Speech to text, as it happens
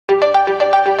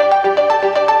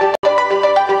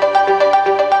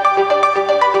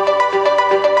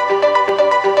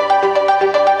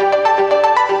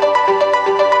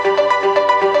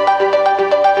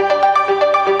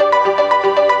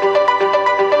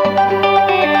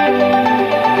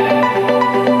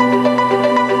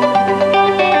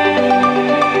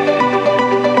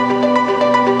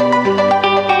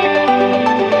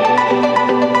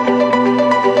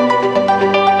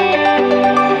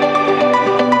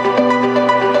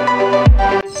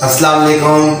अस्सलाम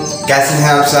वालेकुम, कैसे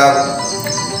हैं आप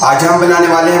सब। आज हम बनाने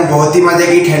वाले हैं बहुत ही मज़े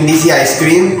की ठंडी सी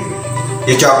आइसक्रीम।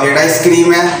 ये चॉकलेट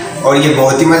आइसक्रीम है और ये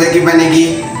बहुत ही मज़े की बनेगी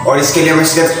और इसके लिए हमें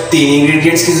सिर्फ 3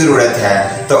 इंग्रेडिएंट्स की ज़रूरत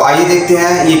है। तो आइए देखते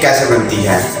हैं ये कैसे बनती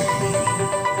है।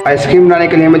 आइसक्रीम बनाने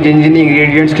के लिए हमें जिन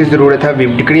इंग्रेडिएंट्स की ज़रूरत है,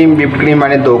 व्हिप्ड क्रीम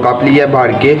मैंने 2 कप ली है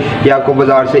भर के, ये आपको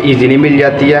बाज़ार से इजीली मिल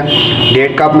जाती है।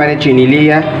 1.5 कप मैंने चीनी ली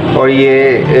है और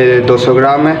ये 200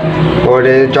 ग्राम है। और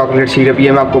चॉकलेट सिरप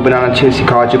ये मैं आपको बनाना अच्छे से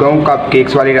सिखा चुका हूँ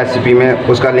कपकेक्स वाली रेसिपी में,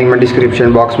 उसका लिंक मैं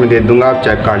डिस्क्रिप्शन बॉक्स में दे दूँगा, आप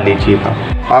चेक कर लीजिएगा।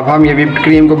 अब हम ये व्हिप्ड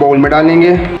क्रीम को बाउल में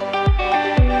डालेंगे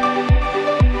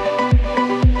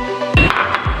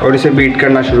और इसे बीट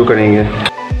करना शुरू करेंगे।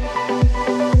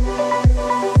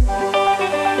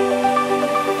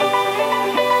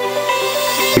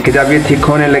 कि जब ये थिक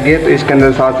होने लगे तो इसके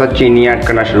अंदर साथ साथ चीनी ऐड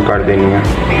करना शुरू कर देनी है।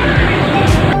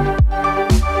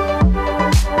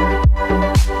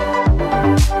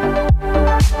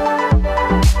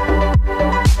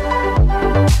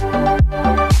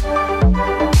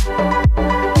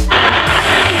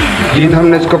 जी तो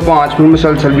हमने इसको 5 मिनट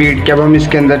मुसलसल बीट किया। अब हम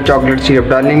इसके अंदर चॉकलेट सिरप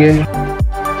डालेंगे।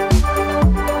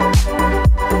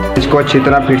 इसको अच्छी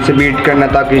तरह फिर से बीट करना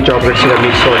ताकि चॉकलेट सिरप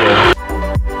मिक्स हो जाए।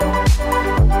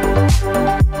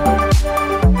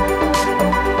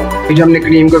 जो हमने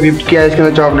क्रीम को व्हिप किया है, इसके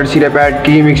अंदर चॉकलेट सिरप ऐड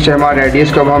की, मिक्सचर हमारा रेडी है।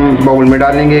 इसको अब हम बाउल में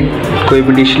डालेंगे, कोई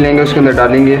भी डिश लेंगे उसके अंदर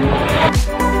डालेंगे।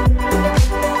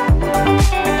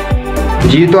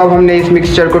 जी तो अब हमने इस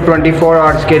मिक्सचर को 24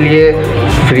 आवर्स के लिए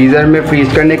फ्रीज़र में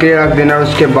फ्रीज़ करने के लिए रख देना और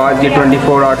उसके बाद ये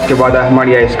 24 आवर्स के बाद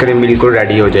हमारी आइसक्रीम बिल्कुल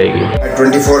रेडी हो जाएगी।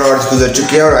 24 आवर्स गुजर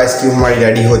चुके हैं और आइसक्रीम हमारी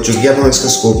रेडी हो चुकी है। अब हम इसका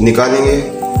स्कूप निकालेंगे।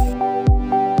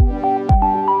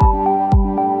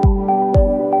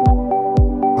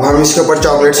 हम इसके ऊपर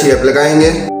चॉकलेट सिरप लगाएंगे।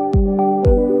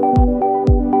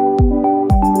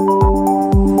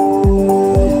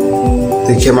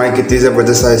 देखिए हमारी कितनी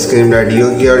ज़बरदस्त आइसक्रीम रेडी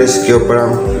होगी और इसके ऊपर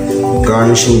हम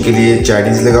गार्निशिंग के लिए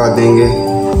चेरीज लगा देंगे।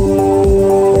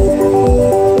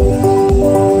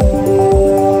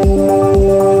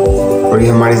 और ये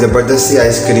हमारी ज़बरदस्त सी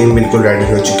आइसक्रीम बिल्कुल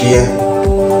रेडी हो चुकी है।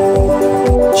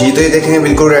 जी तो ये देखें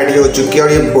बिल्कुल रेडी हो चुकी है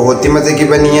और ये बहुत ही मज़े की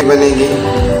बनेगी।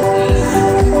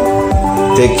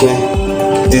 देखें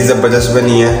कितनी ज़बरदस्त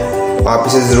बनी है, आप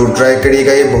इसे ज़रूर ट्राई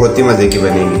करिएगा, ये बहुत ही मज़े की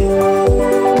बनेगी।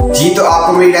 जी तो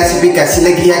आपको मेरी रेसिपी कैसी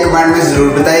लगी है कमेंट में ज़रूर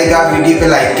बताइएगा। वीडियो को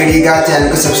लाइक करिएगा, चैनल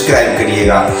को सब्सक्राइब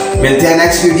करिएगा। मिलते हैं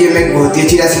नेक्स्ट वीडियो में एक बहुत ही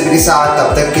अच्छी रेसिपी के साथ।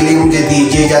 तब तक के लिए मुझे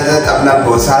दीजिए इजाज़त। अपना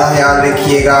बहुत सारा ख्याल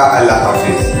रखिएगा। अल्लाह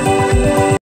हाफिज़।